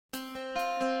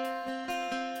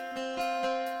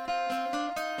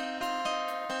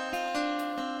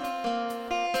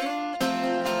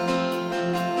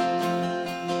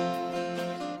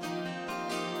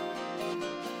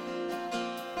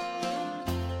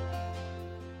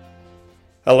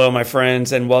Hello, my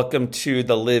friends, and welcome to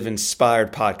the Live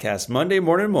Inspired podcast, Monday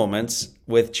Morning Moments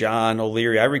with John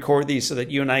O'Leary. I record these so that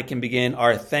you and I can begin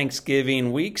our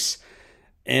Thanksgiving weeks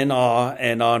in awe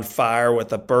and on fire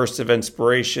with a burst of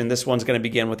inspiration. This one's going to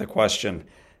begin with a question.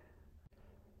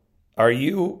 Are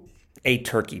you a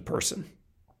turkey person?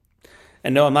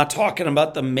 And no, I'm not talking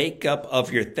about the makeup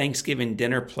of your Thanksgiving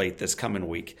dinner plate this coming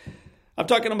week. I'm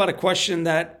talking about a question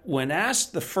that, when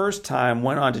asked the first time,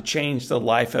 went on to change the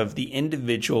life of the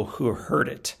individual who heard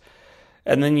it.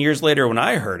 And then years later, when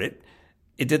I heard it,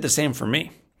 it did the same for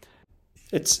me.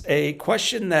 It's a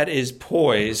question that is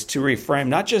poised to reframe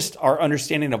not just our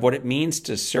understanding of what it means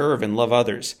to serve and love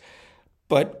others,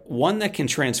 but one that can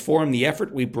transform the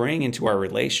effort we bring into our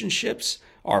relationships,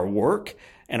 our work,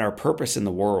 and our purpose in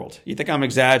the world. You think I'm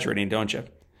exaggerating, don't you?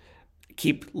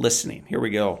 Keep listening. Here we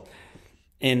go.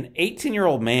 An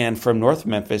 18-year-old man from North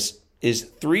Memphis is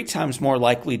 3 times more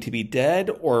likely to be dead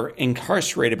or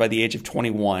incarcerated by the age of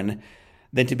 21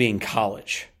 than to be in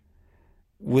college.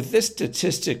 With this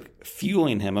statistic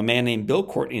fueling him, a man named Bill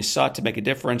Courtney sought to make a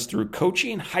difference through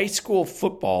coaching high school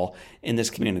football in this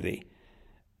community.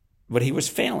 But he was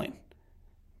failing.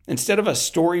 Instead of a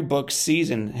storybook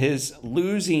season, his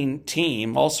losing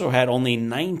team also had only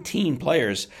 19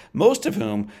 players, most of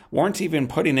whom weren't even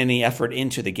putting any effort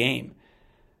into the game.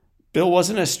 Bill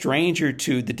wasn't a stranger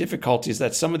to the difficulties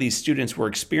that some of these students were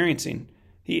experiencing.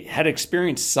 He had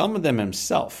experienced some of them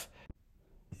himself.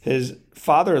 His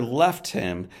father left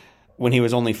him when he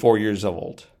was only 4 years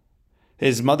old.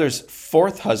 His mother's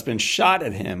 4th husband shot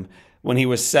at him when he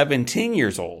was 17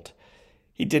 years old.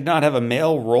 He did not have a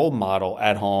male role model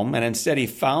at home, and instead he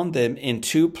found them in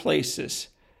 2 places: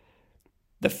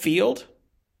 the field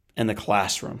and the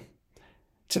classroom.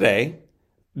 Today,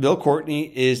 Bill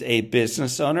Courtney is a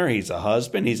business owner, he's a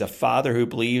husband, he's a father who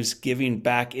believes giving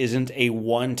back isn't a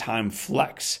one-time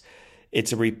flex.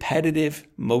 It's a repetitive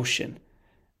motion,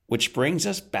 which brings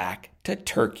us back to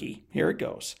turkey. Here it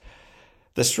goes.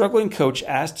 The struggling coach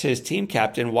asked his team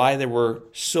captain why there were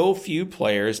so few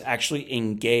players actually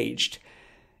engaged.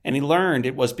 And he learned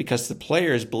it was because the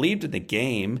players believed in the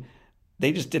game,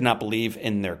 they just did not believe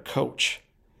in their coach.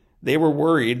 They were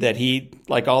worried that he'd,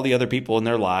 like all the other people in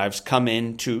their lives, come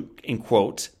in to, in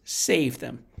quotes, save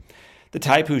them. The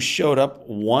type who showed up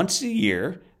once a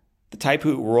year, the type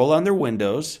who roll on their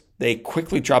windows, they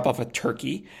quickly drop off a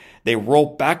turkey, they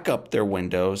roll back up their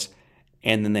windows,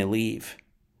 and then they leave.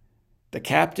 The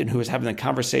captain, who was having a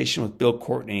conversation with Bill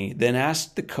Courtney, then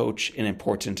asked the coach an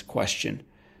important question.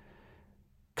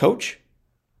 Coach,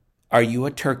 are you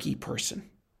a turkey person?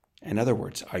 In other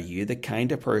words, are you the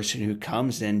kind of person who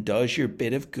comes in, does your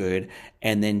bit of good,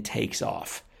 and then takes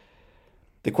off?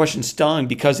 The question stung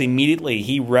because immediately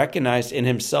he recognized in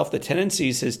himself the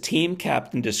tendencies his team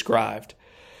captain described.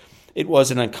 It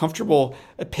was an uncomfortable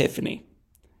epiphany.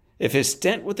 If his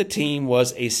stint with the team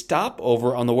was a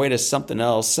stopover on the way to something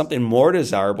else, something more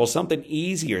desirable, something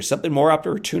easier, something more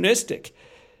opportunistic,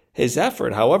 his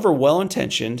effort, however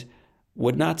well-intentioned,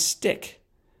 would not stick.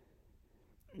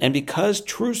 And because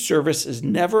true service is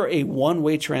never a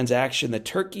one-way transaction, the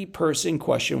turkey person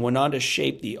question went on to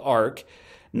shape the arc,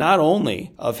 not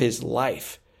only of his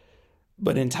life,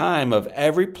 but in time of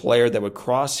every player that would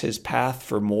cross his path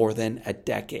for more than a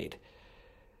decade.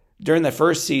 During the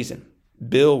first season,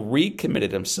 Bill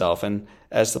recommitted himself, and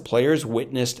as the players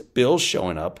witnessed Bill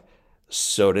showing up,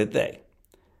 so did they.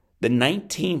 The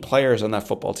 19 players on that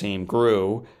football team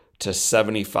grew to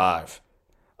 75.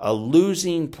 A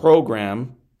losing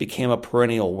program became a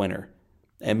perennial winner.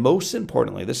 And most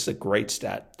importantly, this is a great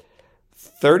stat,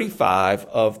 35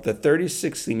 of the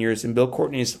 36 seniors in Bill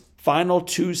Courtney's final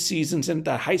 2 seasons in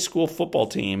the high school football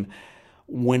team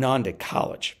went on to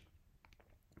college.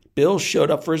 Bill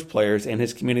showed up for his players and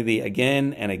his community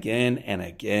again and again and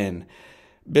again.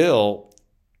 Bill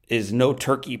is no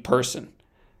turkey person.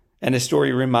 And his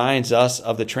story reminds us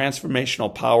of the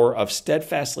transformational power of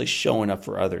steadfastly showing up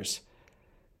for others.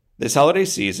 This holiday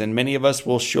season, many of us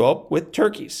will show up with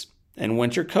turkeys and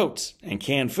winter coats and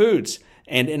canned foods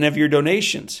and any of your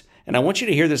donations. And I want you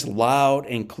to hear this loud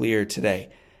and clear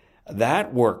today.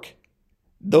 That work,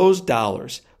 those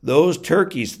dollars, those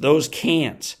turkeys, those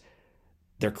cans,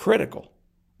 they're critical.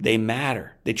 They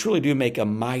matter. They truly do make a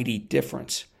mighty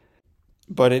difference.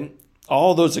 But in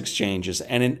all those exchanges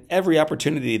and in every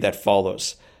opportunity that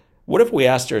follows, what if we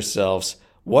asked ourselves,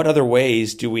 what other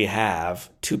ways do we have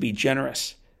to be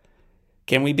generous?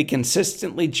 Can we be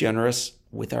consistently generous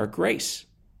with our grace,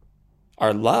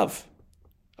 our love,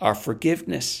 our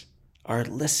forgiveness, our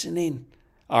listening,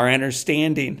 our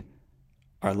understanding,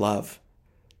 our love?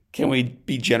 Can we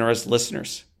be generous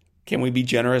listeners? Can we be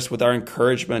generous with our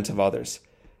encouragement of others?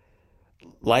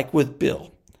 like with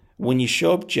Bill, when you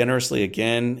show up generously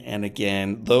again and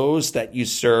again, those that you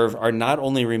serve are not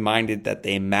only reminded that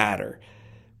they matter,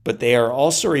 but they are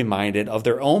also reminded of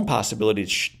their own possibility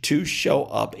to show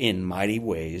up in mighty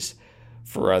ways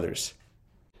for others.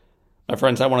 My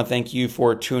friends, I want to thank you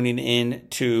for tuning in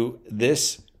to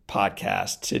this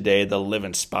podcast today, the Live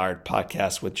Inspired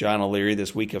podcast with John O'Leary,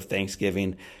 this week of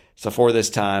Thanksgiving. So for this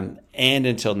time and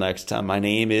until next time, my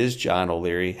name is John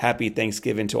O'Leary. Happy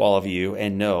Thanksgiving to all of you,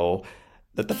 and know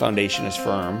that the foundation is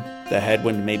firm. The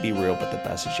headwind may be real, but the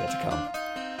best is yet to come.